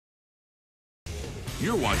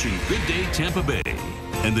You're watching Good Day Tampa Bay,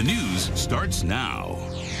 and the news starts now.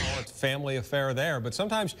 It's a family affair there, but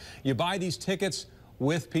sometimes you buy these tickets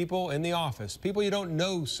with people in the office, people you don't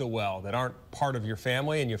know so well that aren't part of your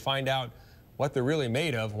family, and you find out what they're really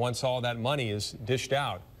made of once all that money is dished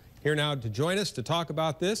out. Here now to join us to talk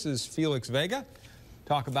about this is Felix Vega.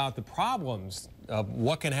 Talk about the problems of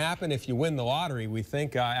what can happen if you win the lottery. We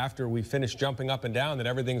think after we finish jumping up and down that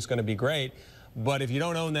everything's going to be great. But if you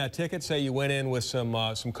don't own that ticket, say you went in with some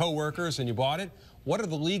co-workers and you bought it, what are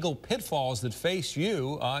the legal pitfalls that face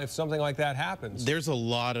you if something like that happens? There's a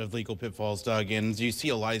lot of legal pitfalls, Doug, and you see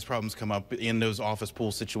a lot of these problems come up in those office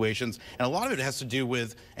pool situations, and a lot of it has to do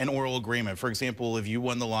with an oral agreement. For example, if you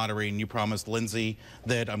won the lottery and you promised Lindsay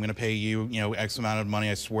that I'm going to pay you, X amount of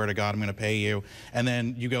money, I swear to God I'm going to pay you, and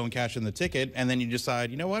then you go and cash in the ticket, and then you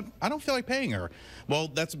decide, you know what, I don't feel like paying her. Well,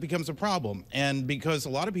 that becomes a problem, and because a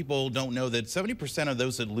lot of people don't know that 70% of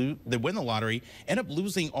those that win the lottery end up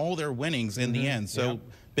losing all their winnings in the end. So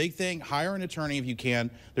big thing, hire an attorney if you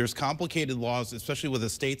can. There's complicated laws, especially with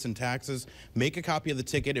estates and taxes. Make a copy of the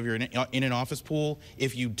ticket if you're in an office pool.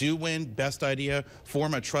 If you do win, best idea,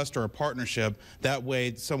 form a trust or a partnership. That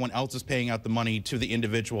way someone else is paying out the money to the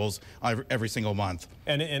individuals every single month.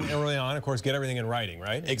 And early on, of course, get everything in writing,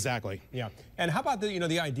 right? Exactly. Yeah. And how about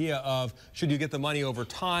the idea of should you get the money over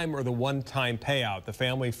time or the one-time payout? The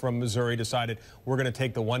family from Missouri decided we're going to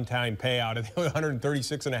take the one-time payout of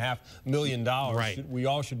 $136.5 million. Right. We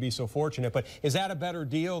all should be so fortunate. But is that a better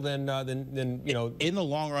deal than In the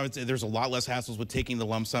long run, there's a lot less hassles with taking the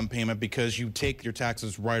lump sum payment because you take your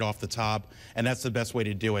taxes right off the top, and that's the best way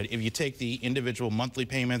to do it. If you take the individual monthly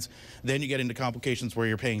payments, then you get into complications where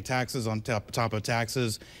you're paying taxes on top of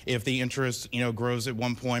taxes. If the interest, grows at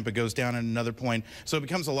one point but goes down at another point, so it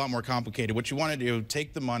becomes a lot more complicated. What you want to do,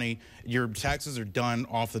 take the money, your taxes are done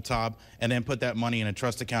off the top, and then put that money in a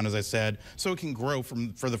trust account, as I said, so it can grow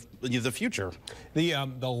for the future.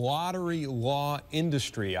 The lottery law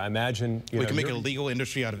industry, I imagine we can make a legal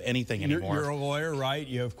industry out of anything anymore. You're a lawyer,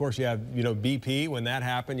 right? Of course, you have BP. When that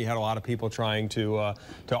happened, you had a lot of people trying to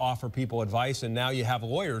offer people advice, and now you have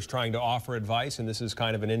lawyers trying to offer advice. And this is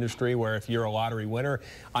kind of an industry where if you're a lottery winner,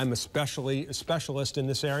 I'm a specialist in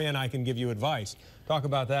this area, and I can give you advice. Talk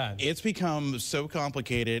about that. It's become so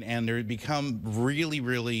complicated, and they're become really,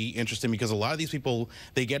 really interesting because a lot of these people,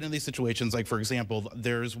 they get into these situations. Like, for example,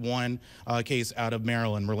 there's one case out of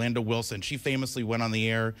Maryland, Merlanda Wilson. She famously went on the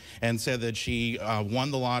air and said that she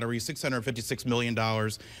won the lottery, $656 million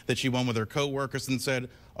that she won with her co-workers, and said,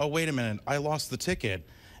 oh, wait a minute, I lost the ticket.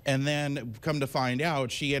 And then come to find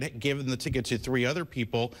out, she had given the ticket to 3 other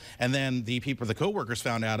people, and then the co-workers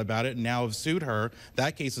found out about it and now have sued her.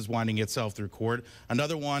 That case is winding itself through court.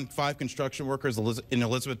 Another one, 5 construction workers in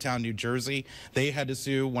Elizabethtown, New Jersey. They had to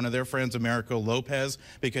sue one of their friends, Americo Lopez,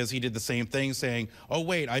 because he did the same thing, saying, oh,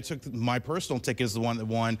 wait, I took my personal ticket as the one that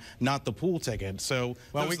won, not the pool ticket. So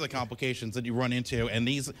those are the complications that you run into. And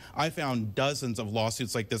I found dozens of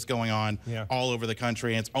lawsuits like this going on all over the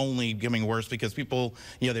country, and it's only getting worse because people,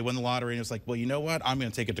 they win the lottery, and it's like, well, you know what? I'm going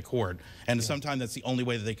to take it to court. And sometimes that's the only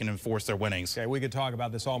way that they can enforce their winnings. Okay, we could talk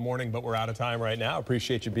about this all morning, but we're out of time right now.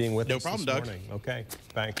 Appreciate you being with us this morning. No problem, Doug. Okay,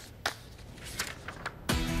 thanks.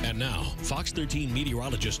 And now, Fox 13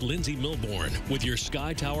 meteorologist Lindsay Milbourne with your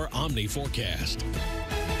Sky Tower Omni forecast.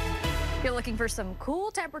 You're looking for some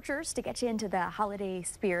cool temperatures to get you into the holiday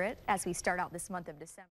spirit as we start out this month of December.